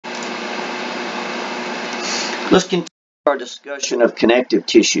Let's continue our discussion of connective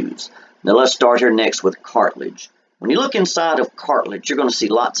tissues. Now let's start here next with cartilage. When you look inside of cartilage, you're going to see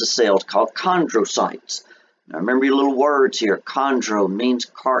lots of cells called chondrocytes. Now remember your little words here. Chondro means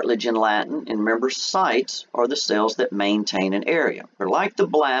cartilage in Latin, and remember cytes are the cells that maintain an area. They're like the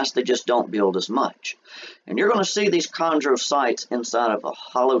blast, they just don't build as much. And you're going to see these chondrocytes inside of a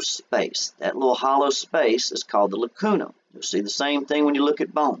hollow space. That little hollow space is called the lacuna. You'll see the same thing when you look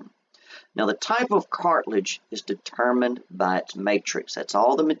at bone. Now the type of cartilage is determined by its matrix. That's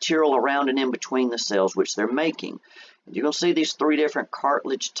all the material around and in between the cells which they're making. And you're going to see these three different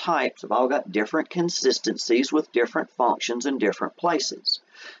cartilage types have all got different consistencies with different functions in different places.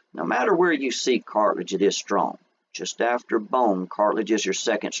 No matter where you see cartilage, it is strong. Just after bone, cartilage is your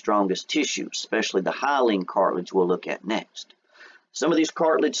second strongest tissue, especially the hyaline cartilage we'll look at next. Some of these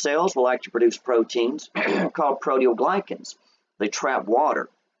cartilage cells will like to produce proteins called proteoglycans. They trap water.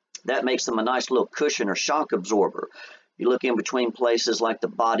 That makes them a nice little cushion or shock absorber. You look in between places like the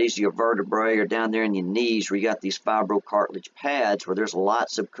bodies of your vertebrae or down there in your knees where you got these fibrocartilage pads where there's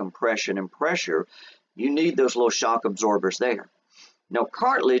lots of compression and pressure. You need those little shock absorbers there. Now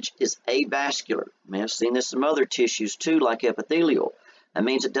cartilage is avascular. You may have seen this in some other tissues too, like epithelial. That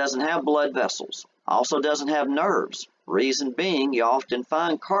means it doesn't have blood vessels. Also doesn't have nerves. Reason being, you often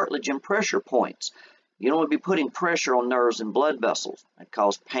find cartilage in pressure points. You don't want to be putting pressure on nerves and blood vessels. That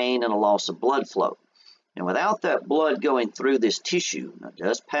causes pain and a loss of blood flow. And without that blood going through this tissue, it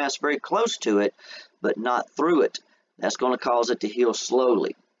does pass very close to it, but not through it. That's going to cause it to heal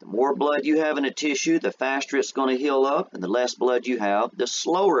slowly. The more blood you have in a tissue, the faster it's going to heal up, and the less blood you have, the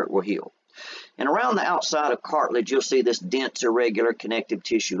slower it will heal. And around the outside of cartilage, you'll see this dense, irregular connective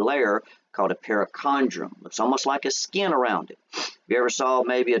tissue layer called a perichondrium. Looks almost like a skin around it. If you ever saw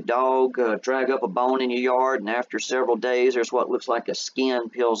maybe a dog drag up a bone in your yard, and after several days, there's what looks like a skin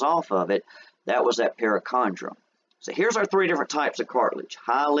peels off of it, that was that perichondrium. So here's our three different types of cartilage: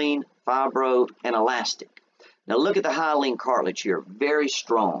 hyaline, fibro, and elastic. Now look at the hyaline cartilage here, very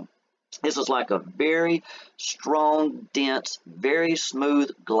strong. This is like a very strong, dense, very smooth,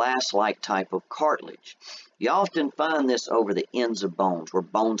 glass-like type of cartilage. You often find this over the ends of bones, where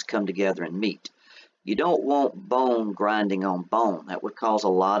bones come together and meet. You don't want bone grinding on bone. That would cause a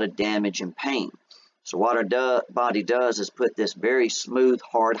lot of damage and pain. So what our body does is put this very smooth,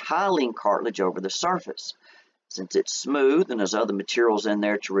 hard hyaline cartilage over the surface. Since it's smooth and there's other materials in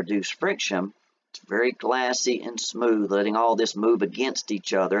there to reduce friction, it's very glassy and smooth, letting all this move against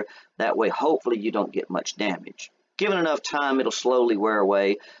each other. That way, hopefully, you don't get much damage. Given enough time, it'll slowly wear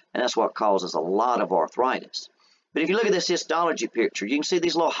away, and that's what causes a lot of arthritis. But if you look at this histology picture, you can see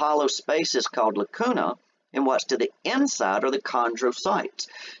these little hollow spaces called lacunae, and what's to the inside are the chondrocytes.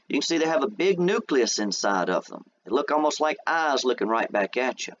 You can see they have a big nucleus inside of them. They look almost like eyes looking right back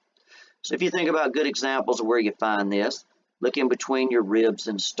at you. So if you think about good examples of where you find this, look in between your ribs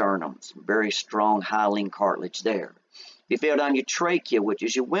and sternums. Very strong hyaline cartilage there. If you feel down your trachea, which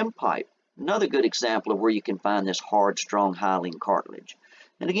is your windpipe, another good example of where you can find this hard, strong hyaline cartilage.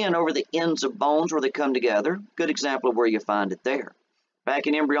 And again, over the ends of bones where they come together, good example of where you find it there. Back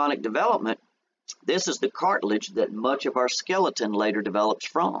in embryonic development, this is the cartilage that much of our skeleton later develops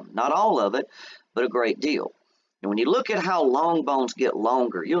from. Not all of it, but a great deal. And when you look at how long bones get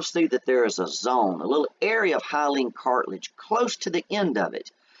longer, you'll see that there is a zone, a little area of hyaline cartilage close to the end of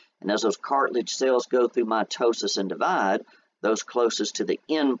it. And as those cartilage cells go through mitosis and divide, those closest to the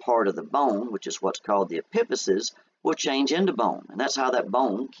end part of the bone, which is what's called the epiphyses, will change into bone. And that's how that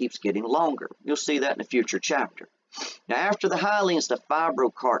bone keeps getting longer. You'll see that in a future chapter. Now after the hyaline is the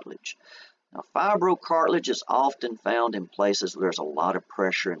fibrocartilage. Now fibrocartilage is often found in places where there's a lot of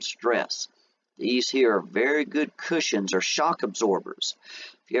pressure and stress. These here are very good cushions or shock absorbers.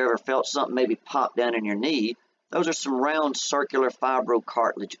 If you ever felt something maybe pop down in your knee, those are some round circular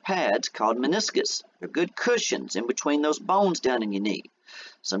fibrocartilage pads called meniscus. They're good cushions in between those bones down in your knee.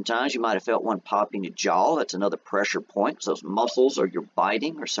 Sometimes you might have felt one pop in your jaw. That's another pressure point because those muscles or your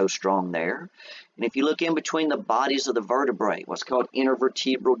biting are so strong there. And if you look in between the bodies of the vertebrae, what's called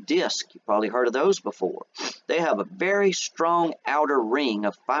intervertebral disc, you've probably heard of those before. They have a very strong outer ring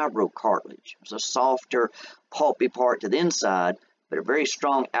of fibrocartilage. There's a softer, pulpy part to the inside, but a very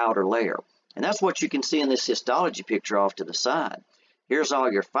strong outer layer. And that's what you can see in this histology picture off to the side. Here's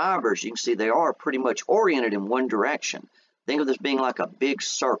all your fibers. You can see they are pretty much oriented in one direction. Think of this being like a big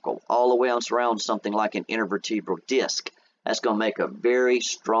circle all the way around something like an intervertebral disc. That's going to make a very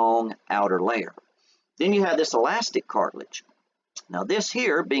strong outer layer. Then you have this elastic cartilage. Now this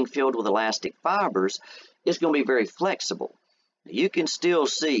here, being filled with elastic fibers, is going to be very flexible. You can still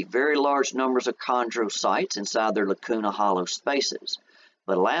see very large numbers of chondrocytes inside their lacuna hollow spaces.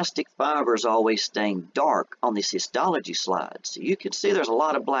 But elastic fibers always stain dark on this histology slide. So you can see there's a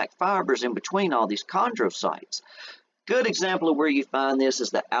lot of black fibers in between all these chondrocytes. Good example of where you find this is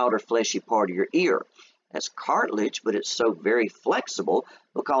the outer fleshy part of your ear. That's cartilage, but it's so very flexible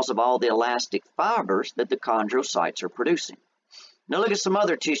because of all the elastic fibers that the chondrocytes are producing. Now look at some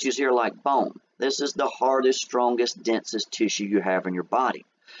other tissues here like bone. This is the hardest, strongest, densest tissue you have in your body.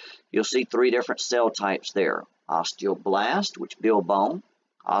 You'll see 3 different cell types there. Osteoblast, which build bone,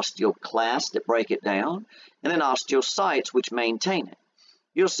 osteoclasts that break it down, and then osteocytes, which maintain it.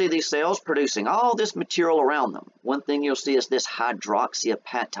 You'll see these cells producing all this material around them. One thing you'll see is this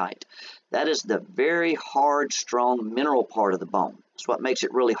hydroxyapatite. That is the very hard, strong mineral part of the bone. That's what makes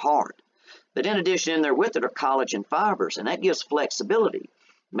it really hard. But in addition, in there with it are collagen fibers, and that gives flexibility.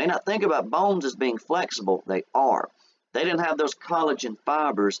 You may not think about bones as being flexible. They are. If they didn't have those collagen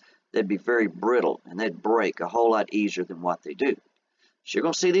fibers, they'd be very brittle, and they'd break a whole lot easier than what they do. So you're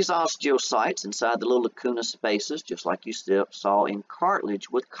going to see these osteocytes inside the little lacuna spaces, just like you saw in cartilage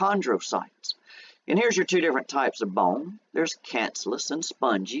with chondrocytes. And here's your 2 different types of bone. There's cancellous and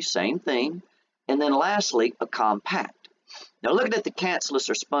spongy, same thing. And then lastly, a compact. Now looking at the cancellous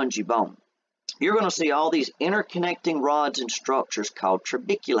or spongy bone, you're going to see all these interconnecting rods and structures called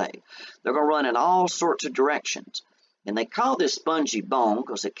trabeculae. They're going to run in all sorts of directions. And they call this spongy bone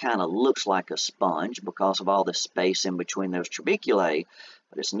because it kind of looks like a sponge because of all the space in between those trabeculae,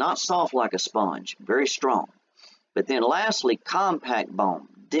 but it's not soft like a sponge, very strong. But then lastly, compact bone,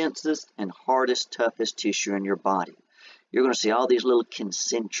 densest and hardest, toughest tissue in your body. You're going to see all these little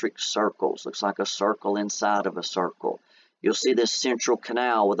concentric circles, looks like a circle inside of a circle. You'll see this central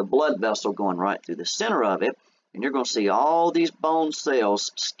canal with a blood vessel going right through the center of it, and you're going to see all these bone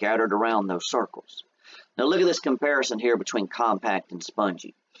cells scattered around those circles. Now look at this comparison here between compact and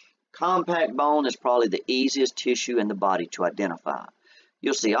spongy. Compact bone is probably the easiest tissue in the body to identify.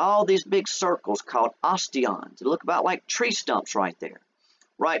 You'll see all these big circles called osteons. They look about like tree stumps right there.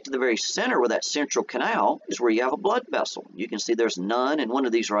 Right to the very center where that central canal is where you have a blood vessel. You can see there's none in one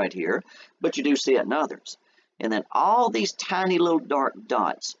of these right here, but you do see it in others. And then all these tiny little dark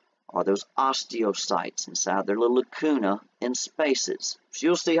dots are those osteocytes inside their little lacuna and spaces. So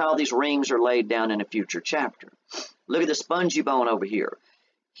you'll see how these rings are laid down in a future chapter. Look at the spongy bone over here.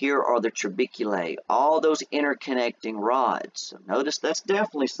 Here are the trabeculae, all those interconnecting rods. So notice that's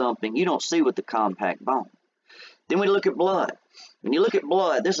definitely something you don't see with the compact bone. Then we look at blood. When you look at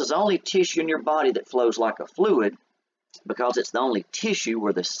blood, this is the only tissue in your body that flows like a fluid because it's the only tissue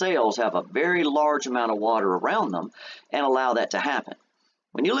where the cells have a very large amount of water around them and allow that to happen.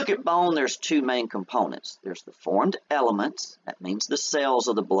 When you look at bone, there's 2 main components. There's the formed elements, that means the cells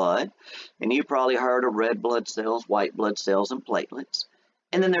of the blood, and you probably heard of red blood cells, white blood cells, and platelets.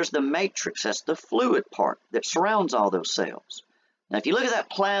 And then there's the matrix, that's the fluid part that surrounds all those cells. Now if you look at that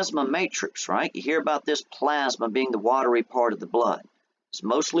plasma matrix, right, you hear about this plasma being the watery part of the blood. It's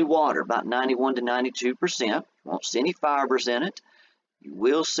mostly water, about 91 to 92%. You won't see any fibers in it. You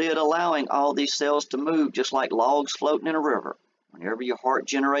will see it allowing all these cells to move just like logs floating in a river. Whenever your heart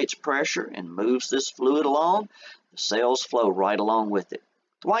generates pressure and moves this fluid along, the cells flow right along with it.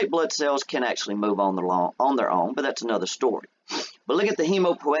 The white blood cells can actually move on their own, but that's another story. But look at the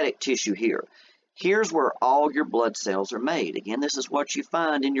hemopoietic tissue here. Here's where all your blood cells are made. Again, this is what you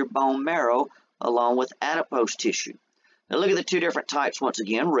find in your bone marrow along with adipose tissue. Now look at the 2 different types once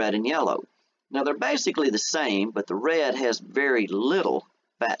again, red and yellow. Now they're basically the same, but the red has very little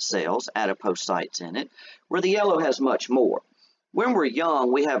fat cells, adipocytes in it, where the yellow has much more. When we're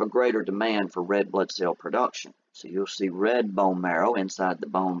young, we have a greater demand for red blood cell production. So you'll see red bone marrow inside the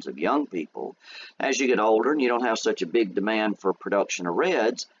bones of young people. As you get older and you don't have such a big demand for production of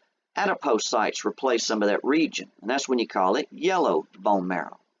reds, adipocytes replace some of that region. And that's when you call it yellow bone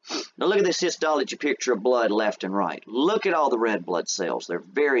marrow. Now look at this histology picture of blood left and right. Look at all the red blood cells. They're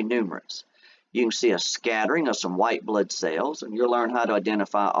very numerous. You can see a scattering of some white blood cells, and you'll learn how to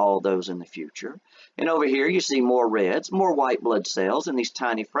identify all those in the future. And over here you see more reds, more white blood cells, and these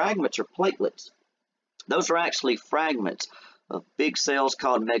tiny fragments are platelets. Those are actually fragments of big cells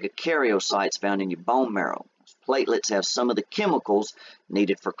called megakaryocytes found in your bone marrow. Those platelets have some of the chemicals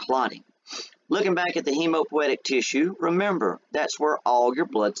needed for clotting. Looking back at the hemopoietic tissue, remember that's where all your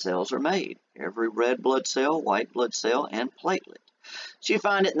blood cells are made. Every red blood cell, white blood cell, and platelet. So you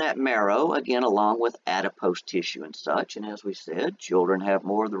find it in that marrow, again, along with adipose tissue and such. And as we said, children have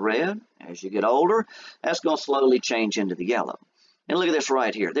more of the red. As you get older, that's going to slowly change into the yellow. And look at this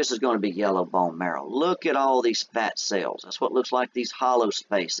right here. This is going to be yellow bone marrow. Look at all these fat cells. That's what looks like these hollow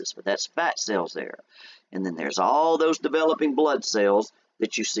spaces, but that's fat cells there. And then there's all those developing blood cells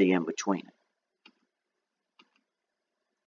that you see in between it.